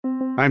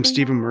I'm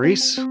Stephen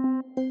Maurice,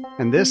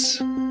 and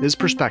this is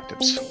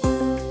Perspectives.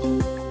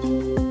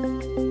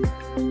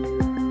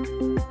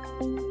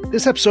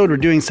 This episode, we're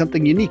doing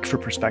something unique for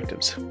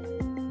Perspectives.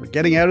 We're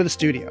getting out of the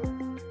studio.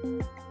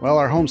 Well,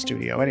 our home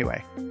studio,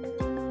 anyway.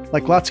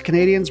 Like lots of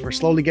Canadians, we're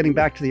slowly getting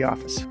back to the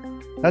office.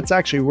 That's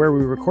actually where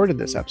we recorded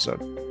this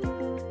episode.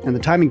 And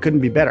the timing couldn't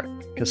be better,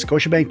 because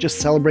Scotiabank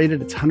just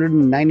celebrated its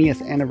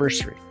 190th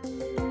anniversary.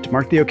 To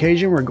mark the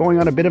occasion, we're going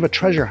on a bit of a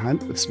treasure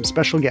hunt with some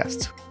special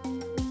guests.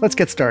 Let's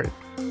get started.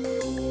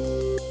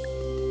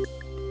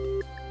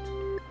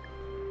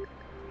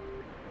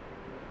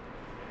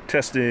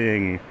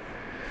 Testing.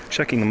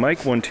 Checking the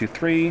mic. 1, 2,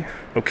 3.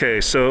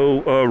 Okay,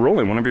 so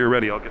rolling. Whenever you're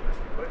ready, I'll get this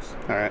in place.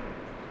 All right.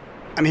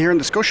 I'm here in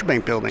the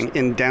Scotiabank building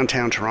in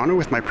downtown Toronto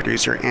with my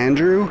producer,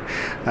 Andrew.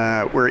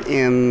 We're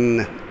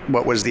in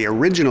what was the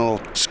original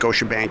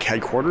Scotiabank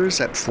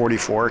headquarters at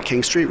 44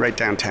 King Street, right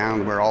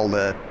downtown, where all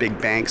the big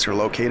banks are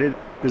located.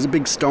 There's a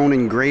big stone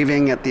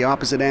engraving at the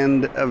opposite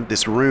end of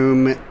this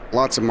room.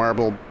 Lots of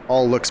marble.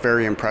 All looks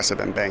very impressive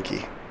and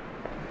banky.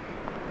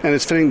 And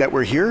it's fitting that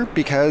we're here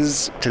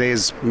because today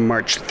is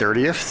March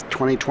 30th,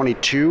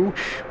 2022,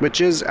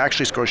 which is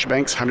actually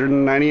Scotiabank's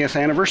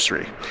 190th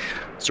anniversary.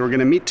 So we're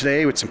going to meet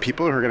today with some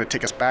people who are going to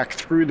take us back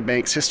through the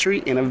bank's history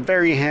in a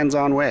very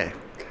hands-on way.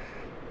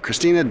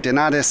 Christina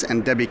Donatis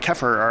and Debbie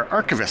Keffer are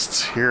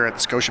archivists here at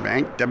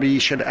Scotiabank. Debbie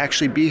should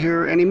actually be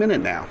here any minute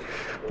now.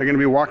 They're going to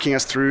be walking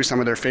us through some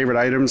of their favorite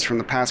items from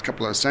the past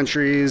couple of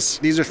centuries.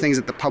 These are things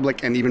that the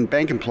public and even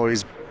bank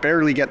employees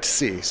barely get to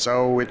see,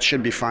 so it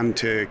should be fun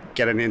to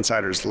get an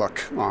insider's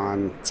look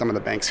on some of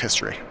the bank's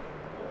history.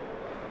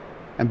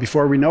 And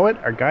before we know it,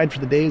 our guide for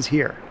the day is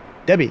here.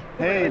 Debbie.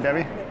 Hey,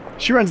 Debbie.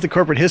 She runs the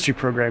corporate history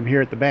program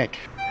here at the bank.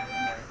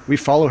 We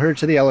follow her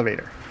to the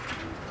elevator.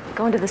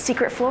 Going to the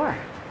secret floor.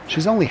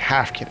 She's only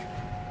half kidding.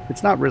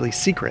 It's not really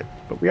secret,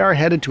 but we are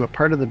headed to a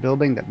part of the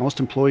building that most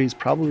employees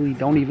probably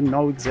don't even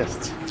know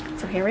exists.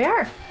 So here we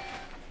are.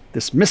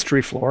 This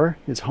mystery floor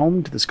is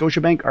home to the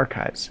Scotiabank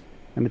archives,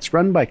 and it's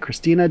run by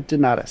Christina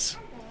Donatis.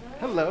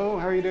 Hello,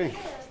 how are you doing?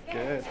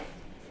 Good.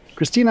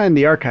 Christina and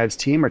the archives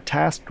team are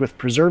tasked with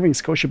preserving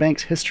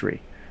Scotiabank's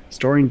history,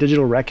 storing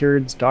digital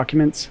records,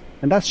 documents,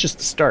 and that's just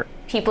the start.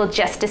 People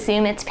just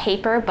assume it's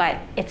paper, but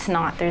it's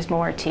not. There's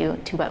more to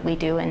what we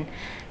do, and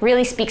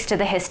really speaks to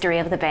the history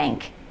of the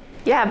bank.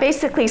 Yeah,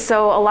 basically,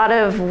 so a lot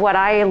of what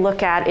I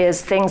look at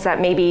is things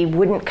that maybe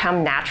wouldn't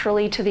come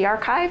naturally to the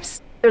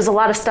archives. There's a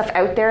lot of stuff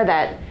out there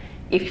that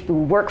if you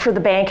work for the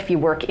bank, if you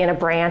work in a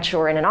branch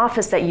or in an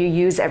office that you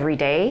use every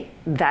day,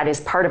 that is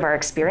part of our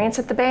experience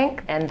at the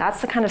bank. And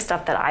that's the kind of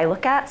stuff that I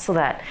look at so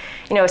that,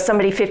 if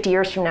somebody 50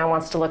 years from now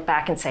wants to look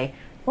back and say,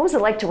 what was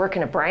it like to work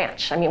in a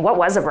branch? I mean, what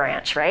was a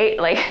branch, right?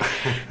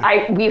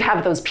 We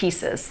have those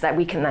pieces that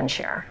we can then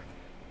share.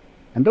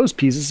 And those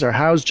pieces are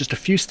housed just a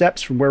few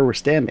steps from where we're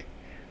standing,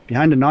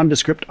 behind a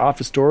nondescript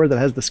office door that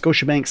has the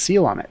Scotiabank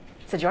seal on it.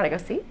 So do you want to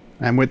go see?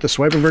 And with the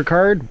swipe of her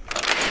card,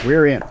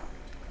 we're in.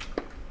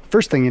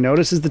 First thing you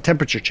notice is the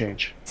temperature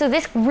change. So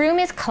this room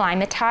is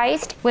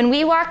climatized. When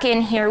we walk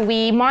in here,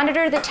 we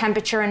monitor the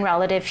temperature and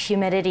relative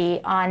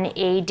humidity on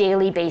a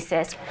daily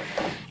basis.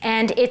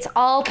 And it's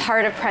all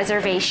part of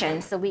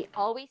preservation. So we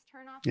always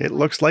turn off... It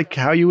looks like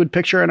how you would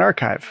picture an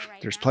archive.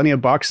 There's plenty of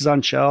boxes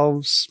on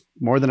shelves,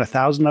 more than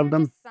 1,000 of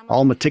them,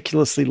 all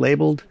meticulously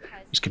labeled.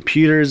 There's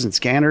computers and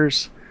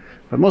scanners.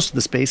 But most of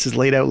the space is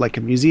laid out like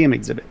a museum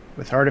exhibit,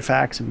 with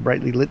artifacts and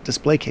brightly lit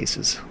display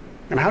cases.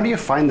 And how do you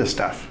find this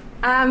stuff?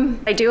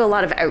 I do a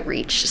lot of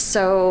outreach.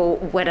 So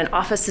when an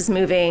office is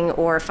moving,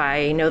 or if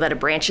I know that a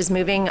branch is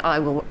moving, I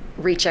will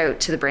reach out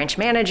to the branch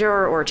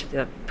manager or to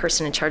the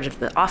person in charge of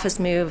the office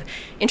move,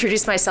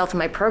 introduce myself and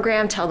my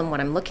program, tell them what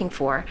I'm looking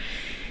for.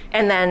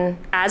 And then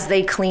as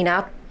they clean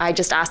up, I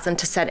just ask them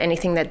to set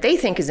anything that they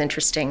think is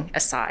interesting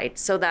aside,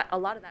 so that a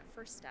lot of that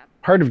first step.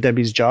 Part of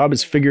Debbie's job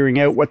is figuring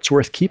out what's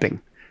worth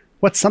keeping.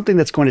 What's something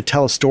that's going to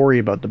tell a story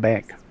about the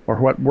bank, or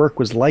what work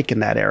was like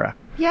in that era?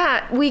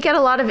 Yeah, we get a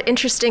lot of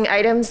interesting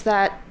items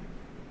that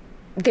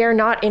they're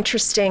not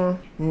interesting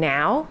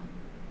now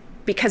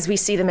because we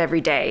see them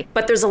every day.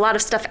 But there's a lot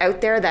of stuff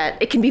out there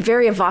that it can be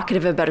very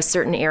evocative about a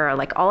certain era.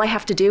 Like all I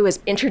have to do is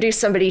introduce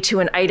somebody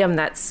to an item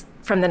that's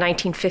from the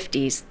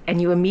 1950s,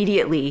 and you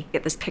immediately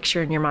get this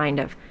picture in your mind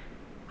of,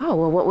 oh,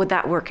 well, what would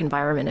that work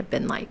environment have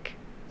been like?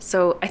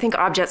 So I think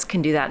objects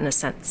can do that in a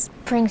sense.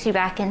 Brings you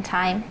back in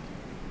time.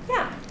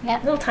 Yeah,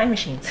 Little time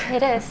machines.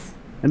 It is.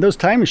 And those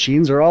time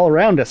machines are all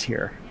around us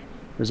here.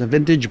 There's a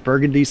vintage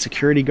burgundy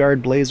security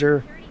guard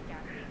blazer,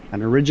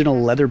 an original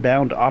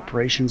leather-bound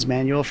operations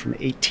manual from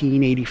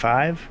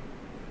 1885,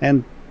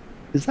 and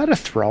is that a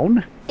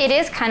throne? It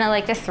is kind of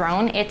like a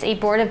throne. It's a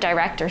board of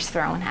directors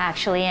throne,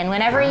 actually. And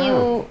whenever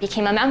you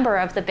became a member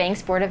of the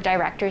bank's board of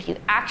directors, you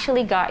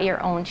actually got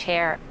your own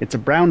chair. It's a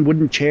brown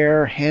wooden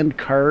chair,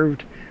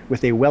 hand-carved,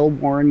 with a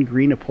well-worn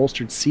green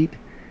upholstered seat.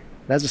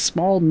 It has a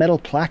small metal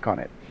plaque on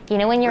it. You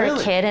know when you're a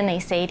kid and they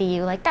say to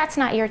you, that's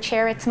not your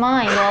chair, it's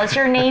mine. Well, is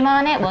your name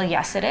on it? Well,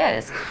 yes, it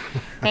is.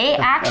 They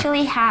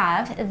actually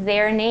have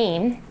their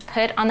name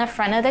put on the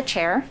front of the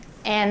chair.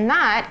 And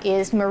that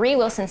is Marie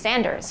Wilson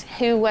Sanders,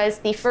 who was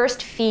the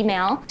first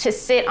female to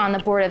sit on the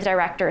board of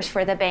directors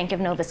for the Bank of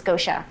Nova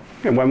Scotia.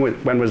 And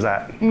when was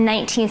that?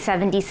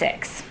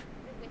 1976.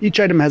 Each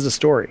item has a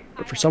story,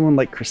 but for someone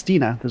like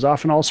Christina, there's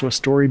often also a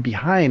story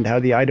behind how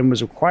the item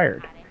was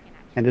acquired.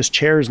 And this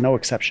chair is no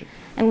exception.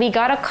 And we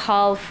got a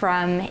call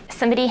from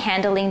somebody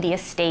handling the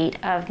estate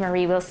of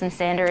Marie Wilson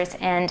Sanders,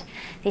 and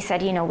they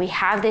said, we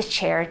have this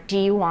chair, do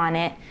you want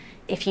it?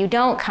 If you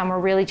don't come, we're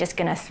really just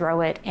gonna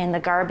throw it in the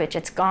garbage,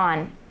 it's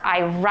gone.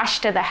 I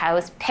rushed to the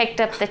house, picked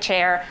up the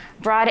chair,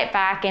 brought it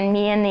back, and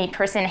me and the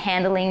person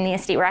handling the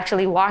estate were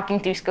actually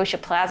walking through Scotia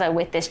Plaza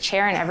with this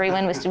chair,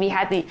 and we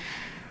had the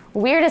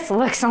weirdest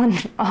looks on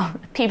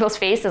people's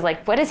faces,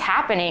 like, what is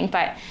happening?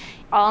 But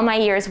all my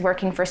years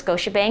working for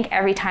Scotiabank,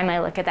 every time I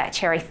look at that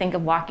chair, I think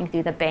of walking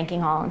through the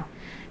banking hall and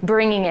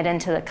bringing it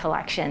into the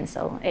collection.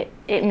 So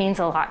it means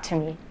a lot to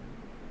me.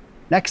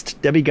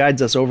 Next, Debbie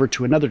guides us over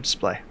to another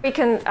display. We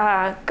can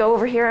go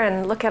over here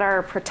and look at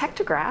our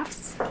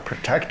protectographs.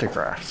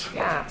 Protectographs.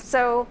 Yeah.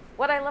 So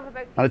what I love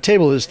about On a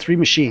table, there's 3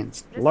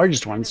 machines. The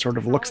largest one sort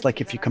of looks like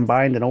if you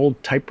combined an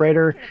old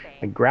typewriter,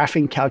 a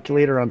graphing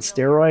calculator on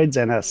steroids,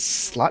 and a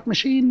slot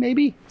machine,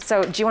 maybe?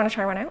 So do you want to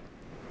try one out?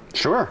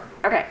 Sure.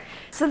 Okay.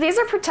 So these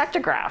are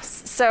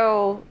protectographs.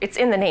 So it's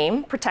in the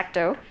name,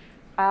 Protecto.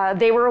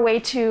 They were a way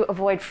to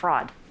avoid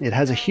fraud. It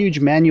has a huge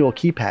manual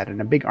keypad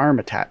and a big arm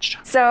attached.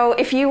 So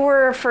if you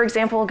were, for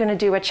example, going to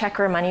do a check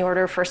or a money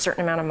order for a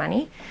certain amount of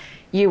money,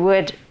 you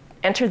would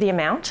enter the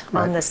amount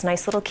on this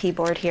nice little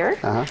keyboard here.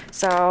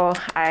 So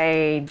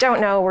I don't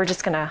know, we're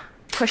just going to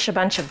push a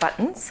bunch of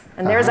buttons,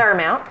 and there's our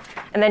amount.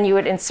 And then you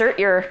would insert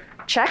your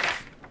check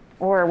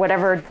or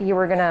whatever you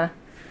were going to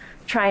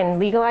try and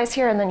legalize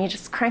here, and then you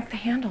just crank the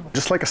handle.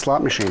 Just like a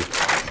slot machine.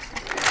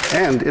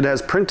 And it has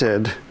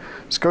printed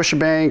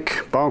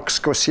Scotiabank, Banque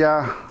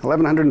Scotia,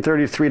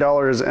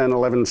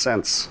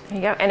 $1,133.11. There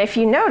you go. And if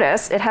you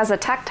notice, it has a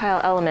tactile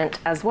element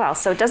as well.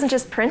 So it doesn't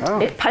just print,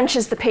 it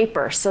punches the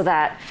paper so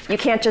that you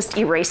can't just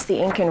erase the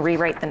ink and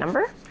rewrite the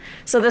number.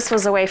 So this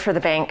was a way for the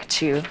bank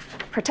to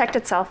protect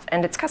itself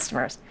and its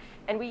customers.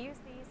 And we use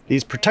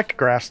These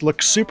protectographs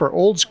look super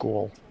old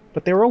school,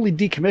 but they were only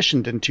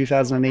decommissioned in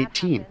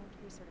 2018.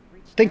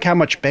 Think how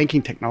much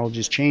banking technology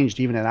has changed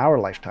even in our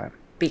lifetime.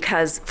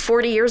 Because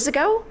 40 years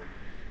ago,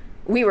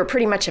 we were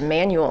pretty much a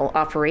manual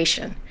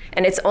operation.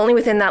 And it's only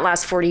within that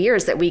last 40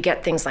 years that we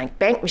get things like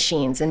bank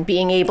machines and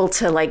being able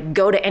to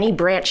go to any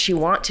branch you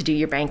want to do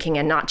your banking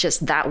and not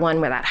just that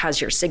one where that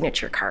has your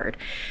signature card.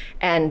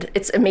 And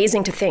it's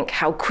amazing to think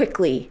how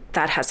quickly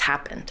that has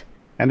happened.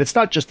 And it's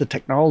not just the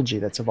technology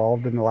that's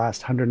evolved in the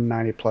last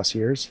 190 plus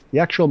years. The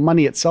actual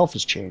money itself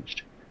has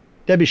changed.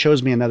 Debbie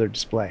shows me another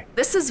display.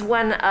 This is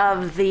one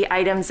of the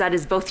items that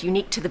is both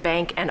unique to the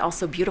bank and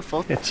also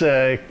beautiful. It's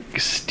a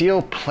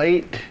steel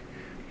plate.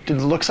 It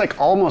looks like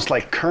almost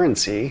like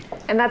currency.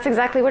 And that's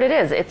exactly what it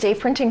is. It's a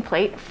printing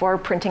plate for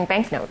printing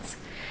banknotes.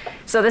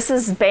 So this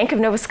is Bank of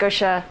Nova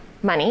Scotia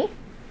money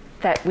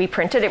that we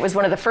printed. It was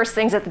one of the first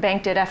things that the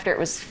bank did after it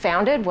was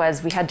founded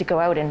was we had to go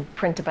out and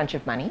print a bunch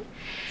of money.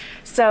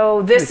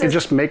 So this They could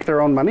just make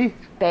their own money?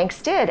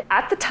 Banks did.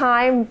 At the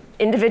time,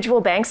 individual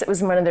banks, it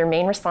was one of their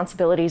main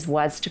responsibilities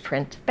was to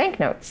print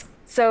banknotes.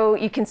 So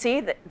you can see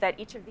that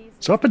each of these...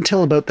 So up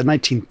until about the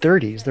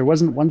 1930s, there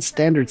wasn't one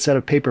standard set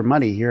of paper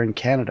money here in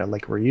Canada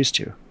like we're used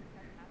to.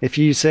 If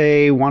you,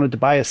 say, wanted to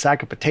buy a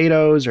sack of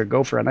potatoes or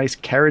go for a nice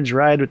carriage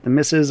ride with the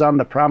missus on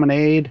the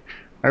promenade,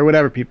 or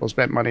whatever people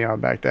spent money on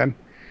back then,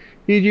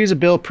 you'd use a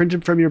bill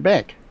printed from your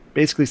bank,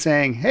 basically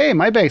saying, hey,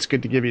 my bank's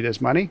good to give you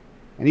this money.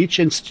 And each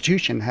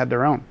institution had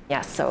their own.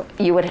 Yes, so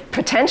you would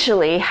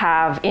potentially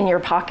have in your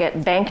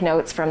pocket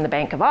banknotes from the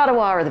Bank of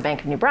Ottawa or the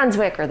Bank of New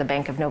Brunswick or the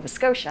Bank of Nova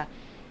Scotia.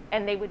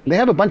 And they would They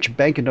have a bunch of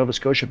Bank of Nova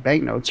Scotia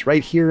banknotes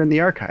right here in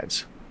the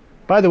archives.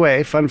 By the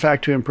way, fun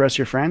fact to impress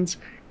your friends,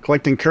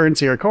 collecting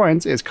currency or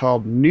coins is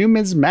called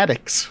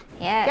numismatics.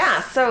 Yes.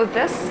 Yeah, so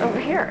this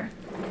over here.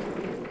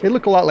 They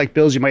look a lot like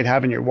bills you might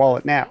have in your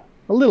wallet now.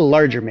 A little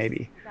larger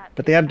maybe.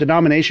 But they have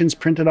denominations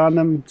printed on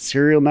them,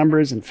 serial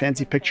numbers, and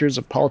fancy pictures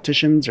of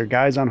politicians or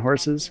guys on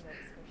horses.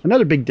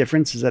 Another big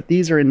difference is that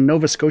these are in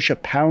Nova Scotia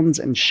pounds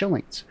and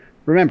shillings.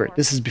 Remember,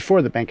 this is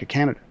before the Bank of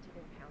Canada.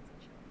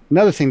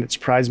 Another thing that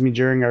surprised me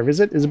during our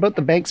visit is about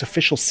the bank's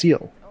official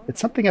seal. It's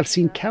something I've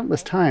seen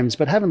countless times,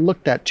 but haven't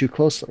looked at too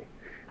closely.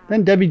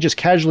 Then Debbie just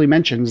casually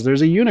mentions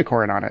there's a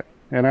unicorn on it.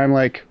 And I'm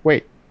like,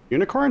 wait.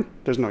 Unicorn?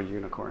 There's no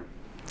unicorn.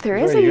 There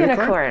is a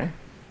unicorn.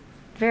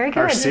 Very good.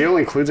 Our seal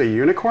includes a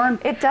unicorn?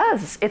 It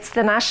does. It's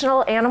the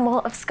national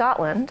animal of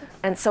Scotland.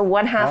 And so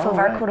one half of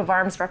our coat of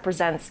arms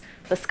represents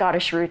the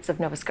Scottish roots of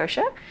Nova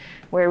Scotia,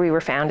 where we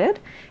were founded,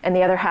 and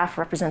the other half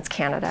represents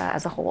Canada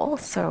as a whole.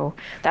 So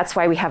that's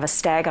why we have a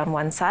stag on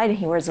one side, and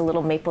he wears a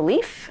little maple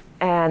leaf,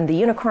 and the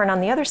unicorn on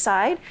the other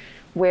side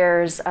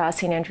wears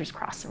St. Andrew's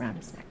cross around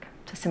his neck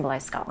to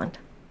symbolize Scotland.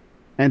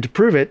 And to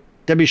prove it,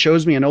 Debbie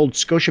shows me an old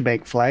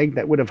Scotiabank flag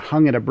that would have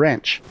hung at a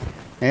branch.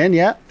 And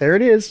yeah, there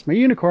it is, my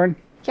unicorn.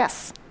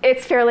 Yes,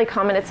 it's fairly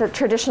common. It's a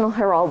traditional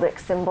heraldic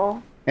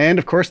symbol. And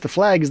of course, the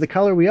flag is the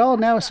color we all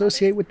now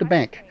associate with the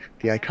bank.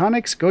 The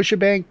iconic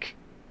Scotiabank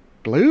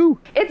blue?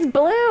 It's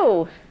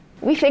blue.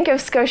 We think of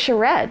Scotia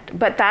red,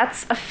 but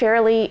that's a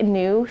fairly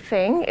new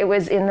thing. It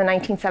was in the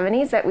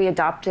 1970s that we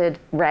adopted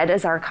red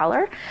as our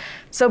color.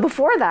 So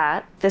before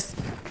that, this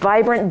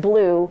vibrant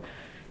blue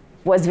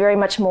was very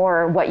much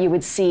more what you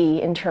would see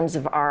in terms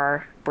of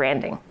our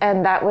branding.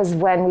 And that was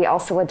when we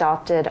also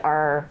adopted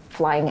our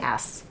flying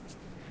S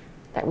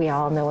that we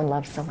all know and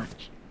love so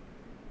much.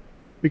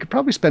 We could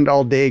probably spend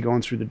all day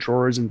going through the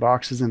drawers and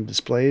boxes and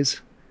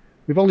displays.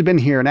 We've only been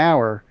here an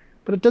hour,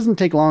 but it doesn't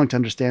take long to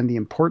understand the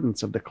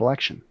importance of the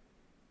collection.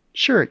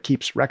 Sure, it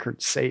keeps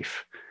records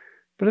safe,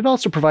 but it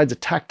also provides a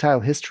tactile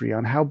history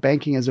on how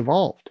banking has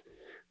evolved.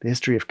 The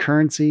history of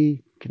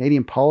currency,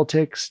 Canadian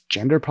politics,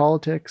 gender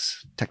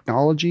politics,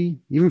 technology,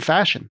 even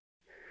fashion.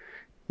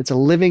 It's a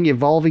living,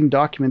 evolving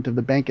document of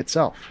the bank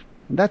itself,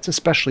 and that's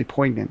especially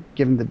poignant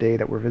given the day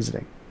that we're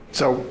visiting.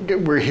 So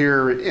we're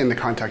here in the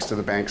context of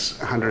the bank's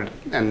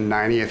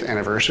 190th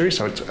anniversary,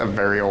 so it's a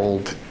very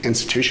old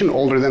institution,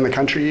 older than the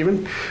country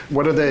even.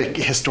 What are the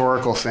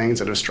historical things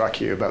that have struck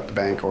you about the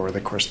bank over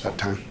the course of that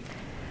time?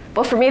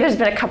 Well, for me, there's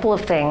been a couple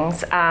of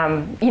things.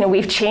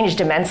 We've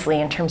changed immensely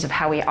in terms of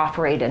how we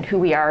operate and who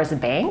we are as a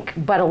bank,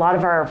 but a lot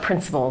of our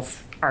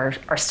principles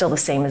are still the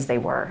same as they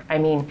were. I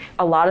mean,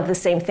 a lot of the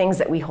same things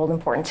that we hold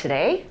important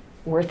today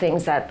were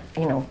things that,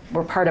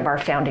 were part of our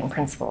founding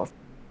principles.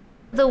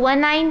 The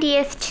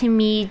 190th to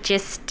me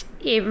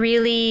it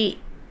really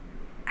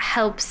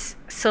helps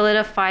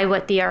solidify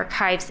what the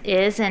archives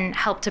is and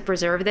help to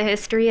preserve the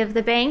history of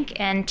the bank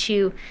and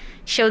to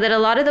show that a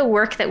lot of the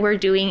work that we're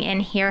doing in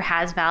here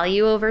has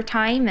value over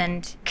time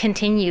and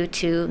continue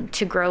to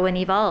grow and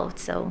evolve.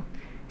 So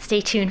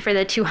stay tuned for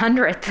the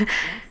 200th.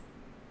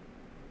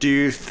 Do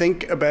you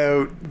think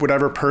about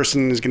whatever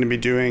person is going to be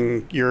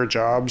doing your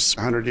jobs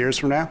 100 years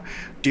from now?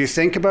 Do you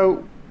think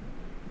about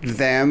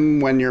them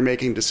when you're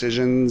making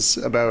decisions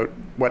about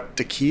what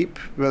to keep?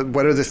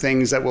 What are the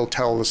things that will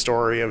tell the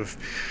story of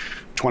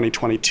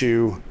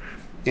 2022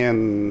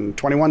 in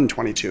 21,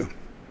 22?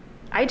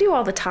 I do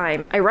all the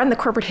time. I run the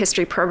corporate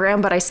history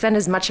program, but I spend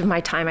as much of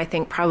my time, I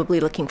think, probably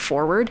looking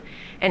forward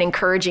and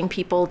encouraging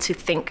people to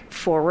think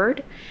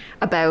forward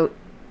about,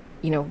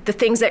 the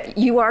things that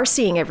you are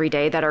seeing every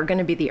day that are going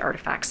to be the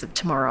artifacts of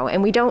tomorrow.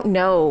 And we don't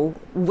know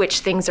which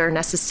things are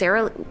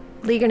necessarily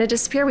going to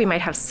disappear. We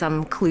might have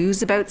some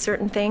clues about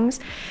certain things,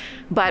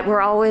 but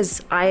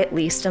I at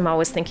least am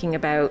always thinking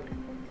about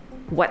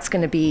what's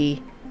going to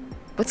be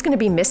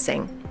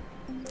missing.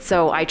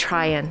 So I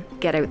try and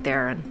get out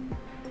there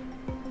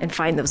and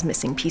find those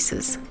missing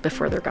pieces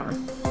before they're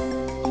gone.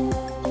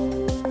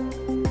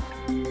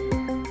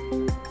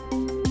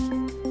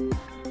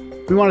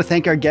 We want to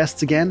thank our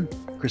guests again,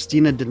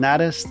 Christina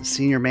Donatis, the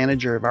Senior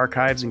Manager of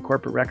Archives and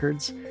Corporate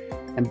Records,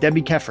 and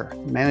Debbie Keffer,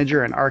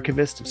 Manager and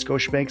Archivist of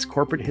Scotiabank's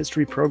Corporate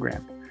History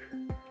Program.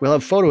 We'll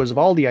have photos of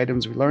all the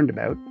items we learned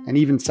about, and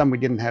even some we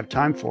didn't have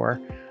time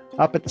for,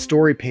 up at the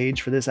story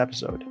page for this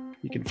episode.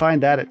 You can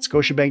find that at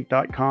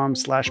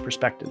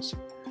scotiabank.com/perspectives.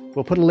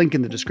 We'll put a link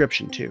in the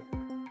description too.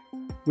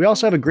 We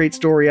also have a great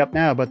story up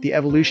now about the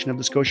evolution of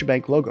the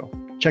Scotiabank logo.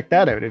 Check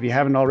that out if you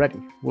haven't already.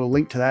 We'll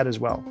link to that as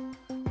well.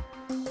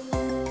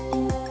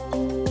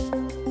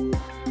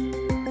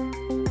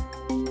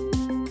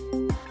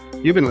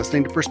 You've been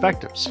listening to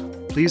Perspectives.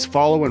 Please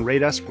follow and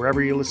rate us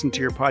wherever you listen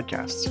to your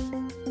podcasts.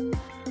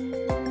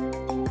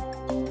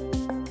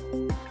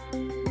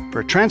 For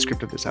a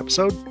transcript of this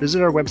episode,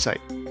 visit our website,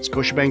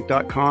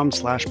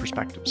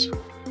 scotiabank.com/perspectives.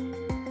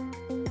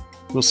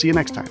 We'll see you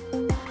next time.